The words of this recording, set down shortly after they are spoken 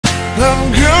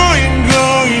I'm going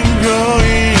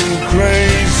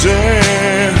crazy.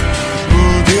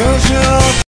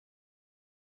 무뎌져.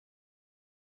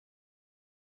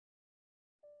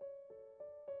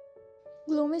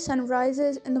 Gloomy sun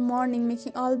rises in the morning,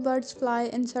 making all birds fly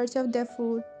in search of their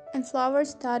food, and flowers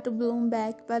start to bloom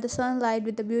back by the sunlight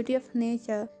with the beauty of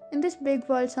nature. In this big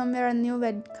world, somewhere a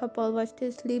newlywed couple was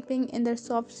still sleeping in their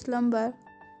soft slumber.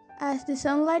 As the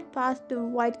sunlight passed the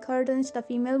white curtains, the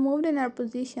female moved in her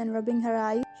position, rubbing her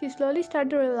eyes. She slowly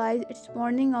started to realize it's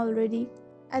morning already.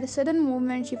 At a sudden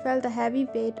movement, she felt a heavy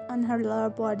weight on her lower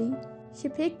body. She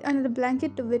peeked under the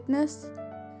blanket to witness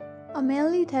a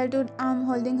manly tattooed arm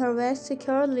holding her waist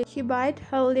securely. She bit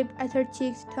her lip as her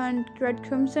cheeks turned red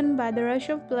crimson by the rush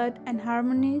of blood and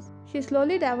harmonies. She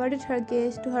slowly diverted her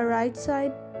gaze to her right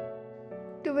side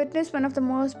to witness one of the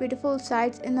most beautiful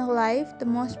sights in her life. The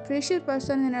most precious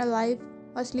person in her life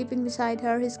was sleeping beside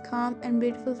her. His calm and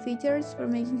beautiful features were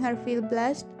making her feel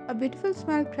blessed. A beautiful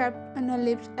smile crept on her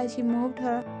lips as she moved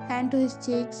her hand to his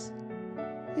cheeks.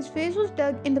 His face was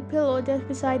dug in the pillow just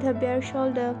beside her bare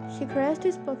shoulder. She caressed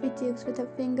his puffy cheeks with her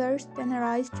fingers, then her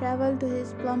eyes traveled to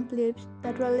his plump lips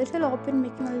that were a little open,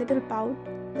 making a little pout.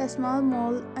 The small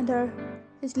mole under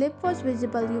his lip was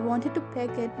visible. You wanted to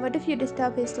peck it. What if you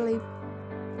disturbed his sleep?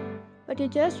 But you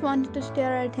just wanted to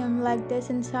stare at him like this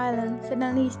in silence.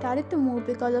 Suddenly he started to move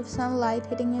because of sunlight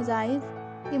hitting his eyes.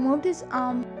 He moved his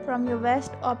arm from your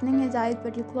waist, opening his eyes,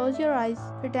 but you closed your eyes,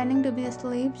 pretending to be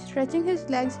asleep. Stretching his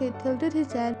legs, he tilted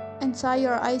his head and saw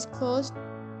your eyes closed.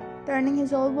 Turning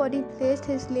his whole body, placed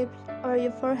his lips over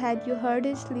your forehead. You heard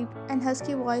his sleep and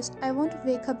husky voice. I want to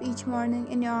wake up each morning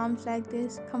in your arms like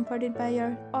this, comforted by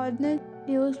your ordinary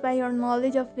used by your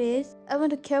knowledge of ways. I want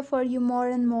to care for you more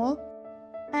and more,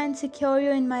 and secure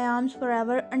you in my arms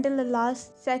forever until the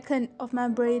last second of my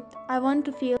breath. I want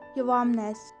to feel your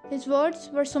warmness. His words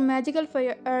were so magical for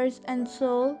your ears and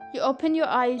soul. You opened your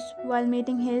eyes while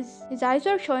meeting his. His eyes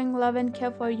were showing love and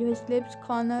care for you. His lips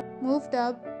corner moved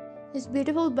up. His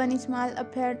beautiful bunny smile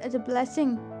appeared as a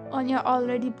blessing on your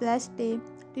already blessed day.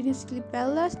 Did you sleep well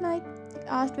last night? He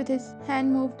asked with his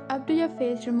hand moved up to your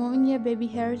face, removing your baby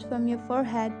hairs from your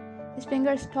forehead. His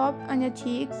fingers stopped on your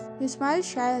cheeks. You smiled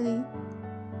shyly.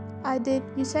 I did,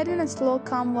 you said in a slow,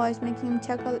 calm voice, making him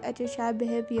chuckle at your shy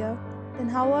behavior. Then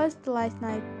how was the last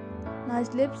night? Now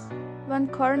his lips, one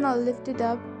corner lifted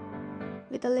up.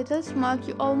 With a little smirk,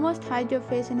 you almost hid your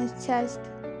face in his chest,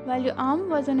 while your arm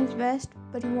was on his waist,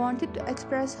 but you wanted to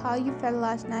express how you felt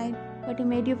last night, what he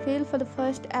made you feel for the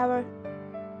first ever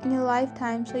in your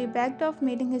lifetime, so you backed off,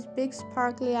 meeting his big,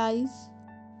 sparkly eyes.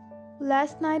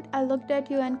 Last night, I looked at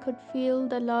you and could feel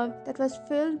the love that was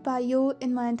filled by you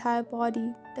in my entire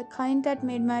body, the kind that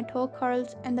made my toe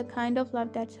curls and the kind of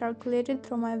love that circulated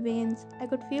through my veins. I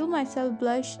could feel myself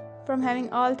blush from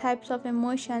having all types of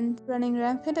emotions running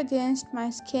rampant against my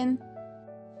skin.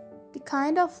 The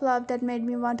kind of love that made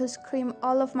me want to scream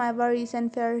all of my worries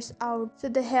and fears out so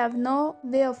they have no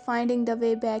way of finding the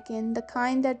way back in. The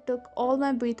kind that took all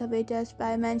my breath away just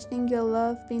by mentioning your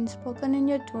love being spoken in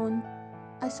your tone.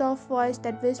 A soft voice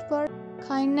that whispered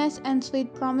kindness and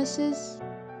sweet promises.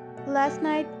 Last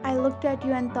night, I looked at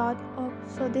you and thought, oh,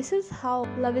 so this is how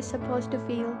love is supposed to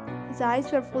feel. His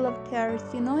eyes were full of tears.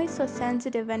 You know he's so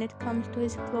sensitive when it comes to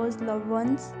his close loved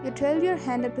ones. You trailed your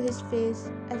hand up to his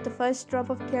face. As the first drop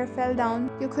of tear fell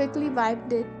down, you quickly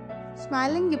wiped it.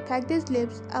 Smiling, you pecked his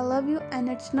lips. I love you, and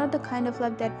it's not the kind of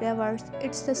love that wavers.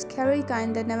 It's the scary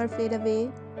kind that never fades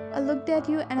away. I looked at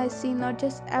you and I see not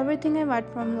just everything I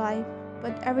want from life,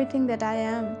 but everything that I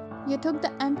am. You took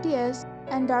the emptiest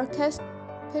and darkest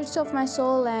pits of my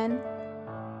soul and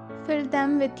filled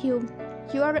them with you.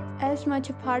 You are as much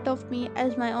a part of me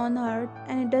as my own heart,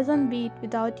 and it doesn't beat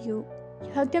without you.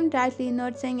 You hugged him tightly,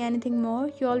 not saying anything more.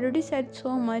 You already said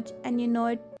so much, and you know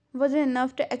it wasn't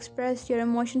enough to express your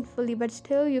emotion fully, but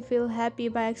still you feel happy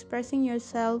by expressing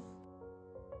yourself.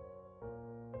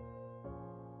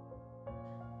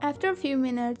 After a few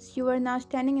minutes, you were now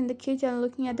standing in the kitchen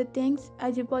looking at the things,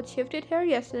 as you both shifted here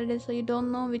yesterday, so you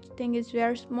don't know which thing is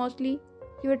where mostly.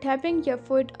 You were tapping your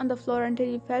foot on the floor until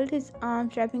you felt his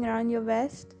arms wrapping around your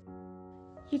waist.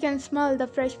 You can smell the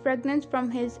fresh fragrance from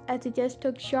his as he just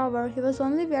took shower. He was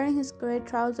only wearing his grey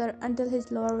trouser until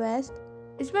his lower waist.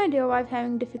 Is my dear wife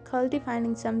having difficulty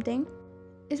finding something?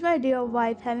 Is my dear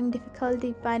wife having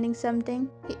difficulty finding something?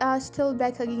 He asked, still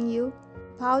back hugging you.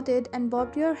 Pouted and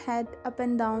bobbed your head up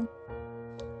and down.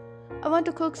 I want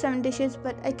to cook some dishes,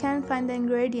 but I can't find the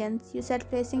ingredients, you said,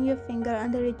 placing your finger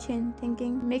under your chin,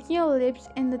 thinking, making your lips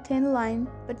in the thin line.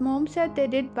 But Mom said they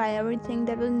did buy everything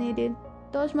that was needed.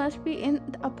 Those must be in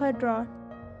the upper drawer.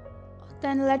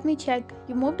 Then let me check.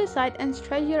 You moved aside and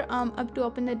stretched your arm up to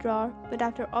open the drawer, but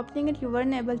after opening it, you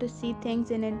weren't able to see things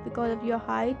in it because of your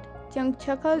height. Jung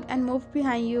chuckled and moved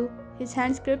behind you. His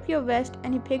hands gripped your vest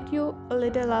and he picked you a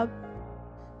little up.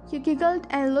 You giggled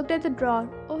and looked at the drawer.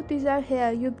 Oh, these are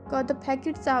here. You got the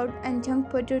packets out and Jung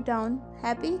put you down.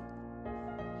 Happy?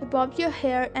 He bobbed your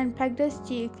hair and pecked his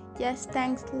cheek. Yes,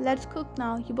 thanks. Let's cook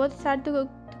now. You both started to cook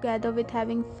together with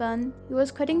having fun. He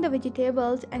was cutting the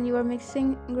vegetables and you were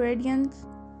mixing ingredients.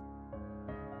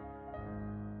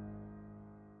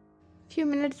 Few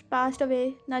minutes passed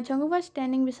away. Now Jungkook was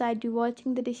standing beside you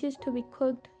watching the dishes to be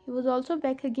cooked. He was also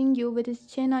back hugging you with his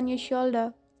chin on your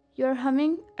shoulder. You are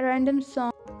humming a random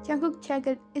song. Jungkook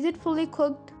checked. Is it fully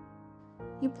cooked?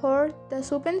 You poured the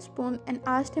soup in a spoon and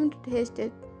asked him to taste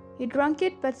it. He drank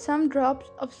it, but some drops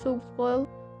of soup fell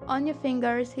on your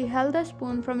fingers. He held the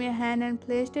spoon from your hand and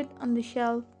placed it on the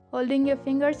shelf. Holding your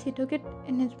fingers, he took it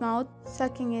in his mouth,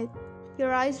 sucking it.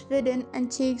 Your eyes widened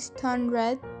and cheeks turned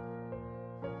red.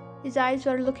 His eyes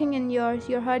were looking in yours.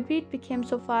 Your heartbeat became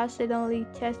so fast suddenly,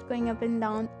 chest going up and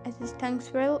down as his tongue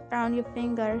swirled around your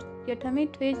fingers. Your tummy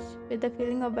twitched with the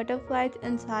feeling of butterflies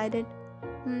inside it.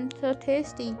 So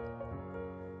tasty.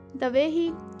 The way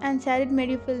he said it made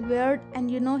you feel weird,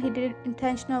 and you know he did it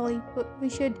intentionally. We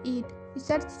should eat. You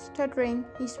said stuttering.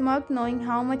 He smirked, knowing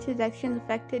how much his actions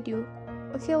affected you.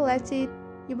 Okay, let's eat.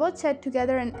 You both sat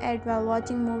together and ate while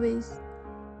watching movies.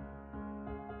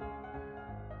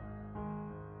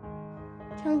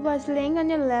 Chung was laying on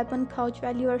your lap on couch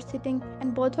while you were sitting,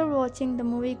 and both were watching the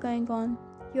movie going on.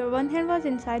 Your one hand was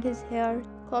inside his hair,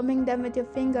 combing them with your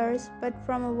fingers, but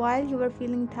from a while you were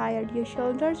feeling tired. Your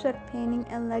shoulders were paining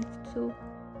and legs too.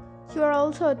 You were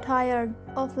also tired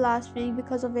of last week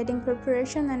because of wedding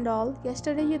preparation and all.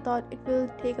 Yesterday you thought it will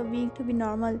take a week to be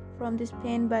normal from this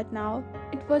pain, but now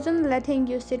it wasn't letting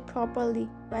you sit properly.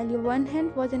 While your one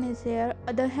hand was in his hair,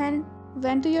 other hand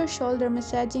went to your shoulder,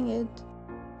 massaging it.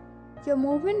 Your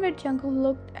movement made Jungkook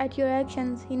look at your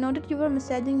actions. He noted you were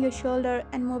massaging your shoulder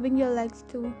and moving your legs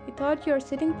too. He thought your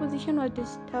sitting position was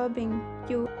disturbing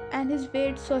you and his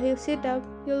weight, so he'll sit up.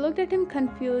 You looked at him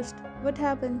confused. What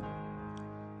happened?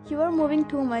 You were moving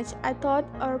too much. I thought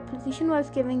our position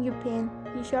was giving you pain.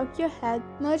 You shook your head.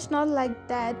 No, it's not like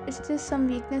that. It's just some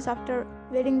weakness after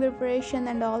wedding preparation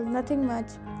and all. Nothing much.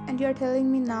 And you're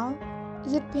telling me now?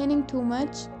 Is it paining too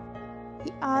much?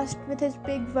 He asked with his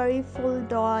big, very full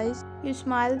doe eyes. You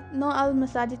smiled. No, I'll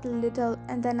massage it a little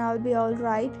and then I'll be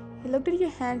alright. He looked at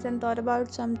your hands and thought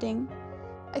about something.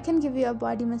 I can give you a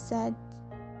body massage.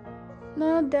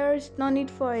 No, there's no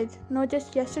need for it. No,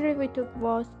 just yesterday we took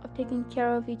vows of taking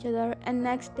care of each other and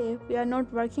next day we are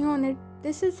not working on it.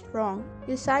 This is wrong.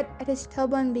 You sighed at his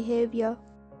stubborn behavior.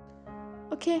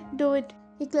 Okay, do it.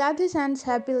 He clapped his hands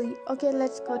happily. Okay,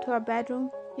 let's go to our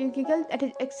bedroom. You giggled at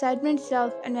his excitement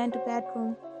self and went to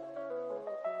bedroom.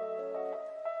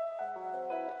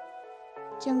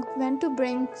 Jungkook went to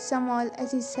bring some oil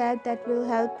as he said that will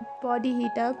help body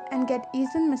heat up and get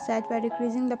easy massage by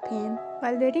decreasing the pain.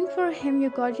 While waiting for him, you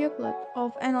got your clothes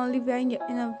off and only wearing your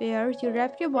innerwear, you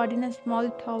wrapped your body in a small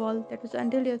towel that was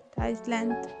until your thighs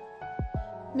length,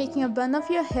 making a bun of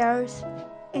your hairs.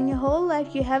 In your whole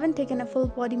life, you haven't taken a full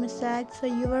body massage, so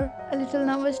you were a little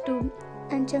nervous too.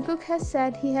 And Jungkook has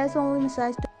said he has only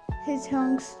massaged his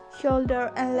hunks,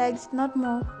 shoulder and legs, not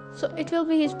more. So it will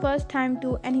be his first time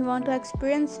too and he wants to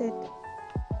experience it.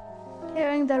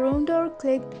 Hearing the room door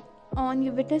clicked on,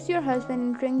 you witnessed your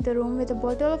husband entering the room with a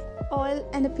bottle of oil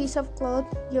and a piece of cloth.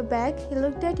 Your back, he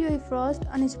looked at you, he froze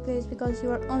on his face because you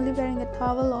were only wearing a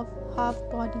towel of half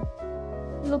body.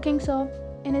 Looking so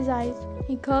in his eyes,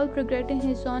 he called, regretting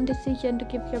his own decision to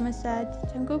give you a massage.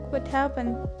 Jungkook, what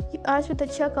happened? You asked with a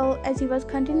chuckle as he was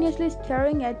continuously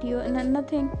staring at you.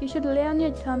 Nothing. You should lay on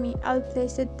your tummy. I'll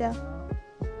place it there.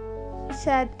 He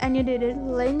said, and you did it.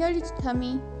 Laying on his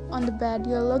tummy on the bed,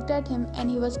 you looked at him and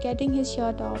he was getting his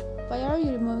shirt off. Why are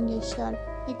you removing your shirt?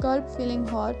 He called, feeling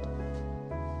hot.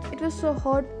 It was so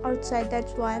hot outside,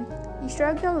 that's why. You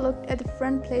shrugged and looked at the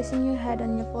front, placing your head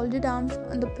on your folded arms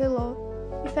on the pillow.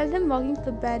 You felt him walking to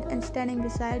the bed and standing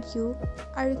beside you.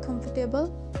 Are you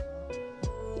comfortable?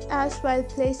 He asked while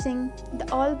placing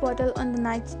the oil bottle on the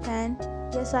nightstand.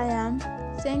 Yes, I am.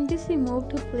 Saying this, he moved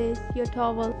to place your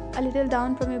towel a little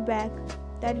down from your back,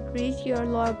 that it reached your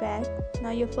lower back.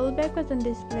 Now your full back was on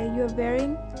display. You are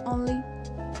wearing only.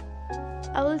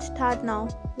 I will start now,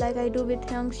 like I do with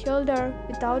Hyung's shoulder,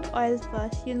 without oil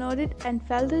first. You nodded and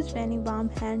felt his very warm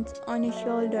hands on your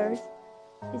shoulders.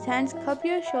 His hands cupped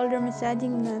your shoulder,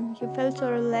 massaging them. You felt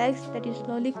so relaxed that you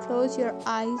slowly closed your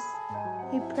eyes.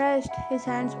 He pressed his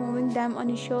hands, moving them on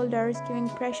his shoulders, giving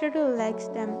pressure to relax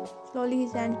them. Slowly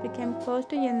his hands became close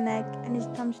to your neck and his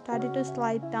thumbs started to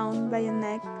slide down by your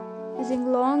neck,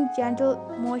 using long, gentle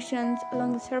motions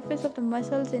along the surface of the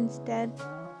muscles instead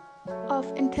of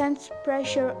intense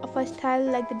pressure of a style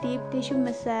like the deep tissue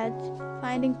massage.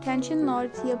 Finding tension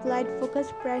knots, he applied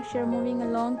focused pressure moving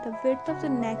along the width of the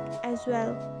neck as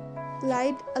well.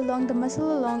 Glide along the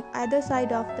muscle along either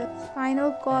side of the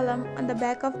spinal column on the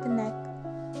back of the neck.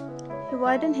 He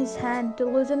widened his hand to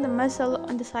loosen the muscle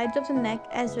on the sides of the neck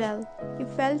as well. He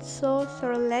felt so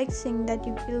relaxing that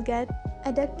you will get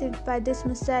addicted by this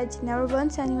massage. Never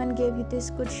once anyone gave you this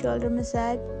good shoulder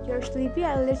massage. Your sleepy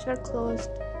eyelids were closed.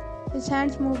 His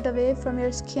hands moved away from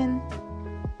your skin.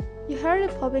 You heard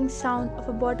a popping sound of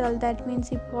a bottle. That means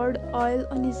he poured oil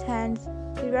on his hands.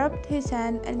 He rubbed his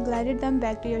hand and glided them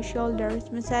back to your shoulders,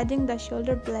 massaging the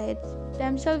shoulder blades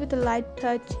themselves with a light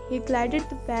touch. He glided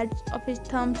the pads of his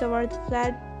thumbs over the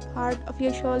flat part of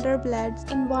your shoulder blades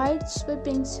in wide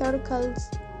sweeping circles,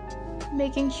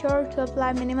 making sure to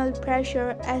apply minimal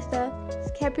pressure as the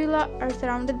scapula are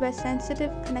surrounded by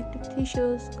sensitive connective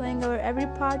tissues, going over every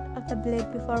part of the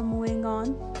blade before moving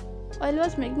on. Oil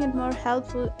was making it more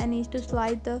helpful and easy to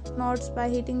slide the knots by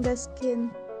hitting the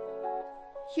skin.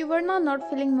 You were now not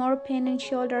feeling more pain in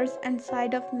shoulders and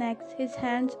side of necks. His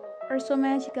hands are so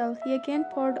magical. He again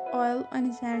poured oil on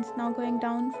his hands, now going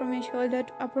down from your shoulder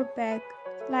to upper back.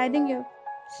 Sliding your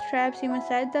straps, he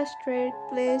massaged the straight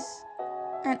place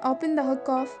and opened the hook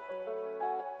off.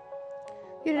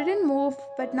 You didn't move,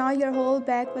 but now your whole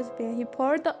back was bare. He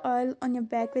poured the oil on your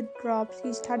back with drops.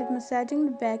 He started massaging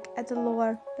the back at the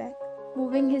lower back,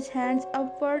 moving his hands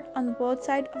upward on both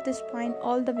sides of the spine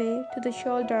all the way to the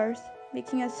shoulders,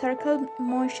 making a circle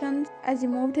motion as he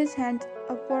moved his hands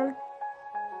upward,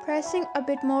 pressing a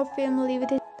bit more firmly with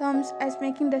his thumbs as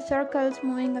making the circles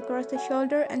moving across the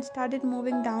shoulder and started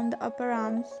moving down the upper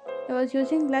arms. He was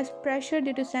using less pressure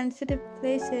due to sensitive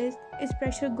places. Is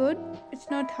pressure good? It's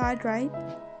not hard, right?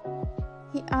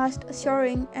 He asked,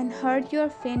 assuring, and heard your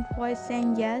faint voice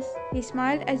saying yes. He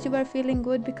smiled as you were feeling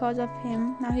good because of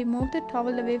him. Now he moved the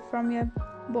towel away from your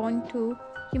bone too.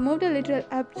 He moved a little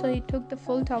up, so he took the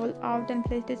full towel out and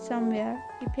placed it somewhere.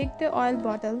 He picked the oil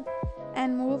bottle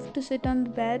and moved to sit on the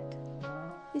bed.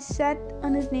 He sat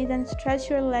on his knees and stretched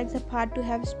your legs apart to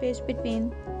have space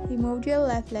between. He moved your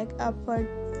left leg upward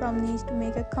from knees to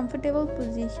make a comfortable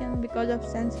position because of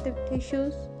sensitive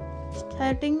tissues.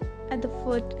 Starting at the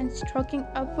foot and stroking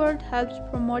upward helps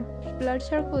promote blood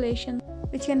circulation,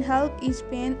 which can help ease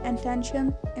pain and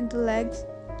tension in the legs.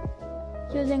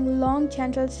 Using long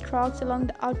gentle strokes along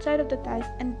the outside of the thighs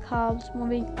and calves,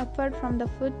 moving upward from the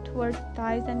foot towards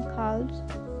thighs and calves.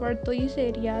 For these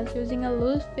areas, using a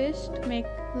loose fist to make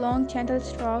long gentle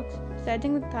strokes,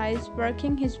 setting the thighs,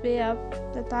 working his way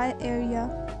up the thigh area,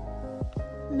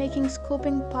 making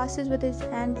scooping passes with his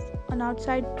hands on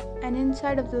outside and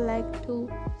inside of the leg to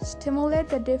stimulate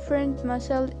the different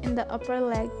muscles in the upper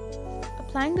leg.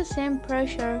 Applying the same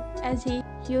pressure as he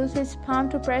used his palm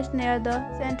to press near the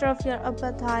center of your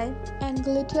upper thigh and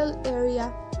gluteal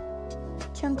area.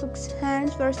 Jungkookk's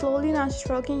hands were slowly now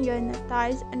stroking your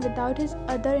thighs, and without his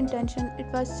other intention, it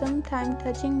was sometime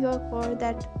touching your core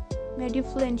that made you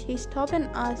flinch. He stopped and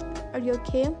asked, "Are you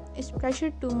okay? Is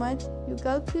pressure too much?" You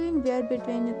gulped, feeling weird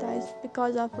between your thighs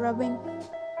because of rubbing.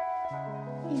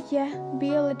 "Yeah,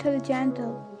 be a little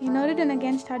gentle." He nodded and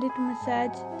again started to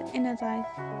massage the inner thighs.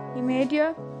 He made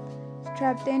your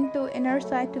strapped into inner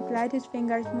side to glide his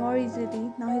fingers more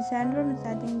easily. Now his hands were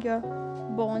massaging your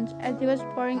bones as he was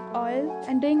pouring oil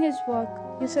and doing his work.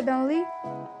 You suddenly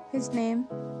his name.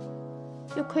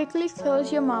 You quickly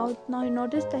closed your mouth. Now you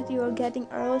noticed that you were getting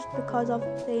aroused because of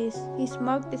this. He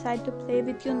smirked, decided to play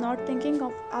with you, not thinking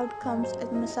of outcomes as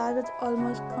the massage was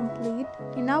almost complete.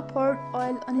 He now poured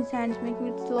oil on his hands, making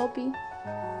it sloppy.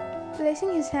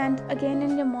 Placing his hand again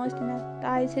in your most inner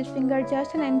thighs, his finger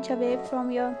just an inch away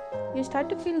from you start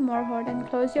to feel more hot and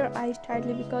close your eyes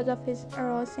tightly because of his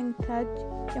arousing touch.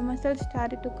 Your muscles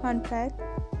started to contract.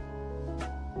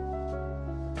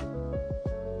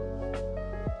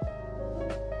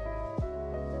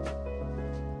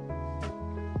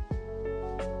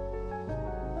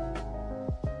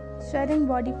 Sweating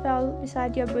body fell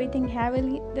beside your, breathing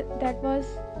heavily. That was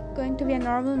going to be a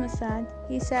normal massage.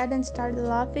 He said and started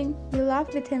laughing. You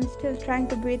laughed with him, still trying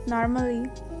to breathe normally.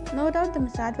 No doubt the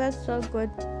massage was so good.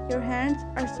 Your hands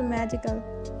are so magical.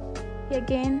 He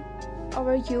again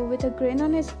over you with a grin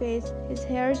on his face. His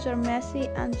hairs were messy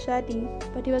and sweaty,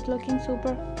 but he was looking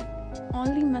super hot.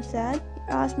 "Only massage?" he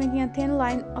asked, making a thin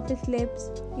line of his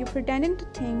lips. You pretended to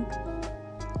think.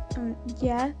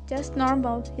 Yeah, just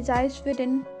normal. His eyes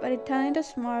widen, but it turned into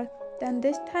smirk. Then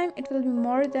this time it will be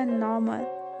more than normal.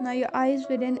 Now your eyes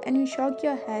widen and you shake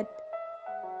your head.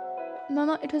 No,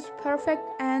 no, it was perfect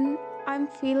and I'm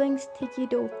feeling sticky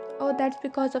too. Oh, that's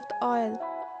because of the oil.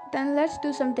 Then let's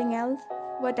do something else.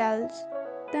 What else?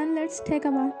 Then let's take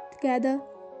a bath together.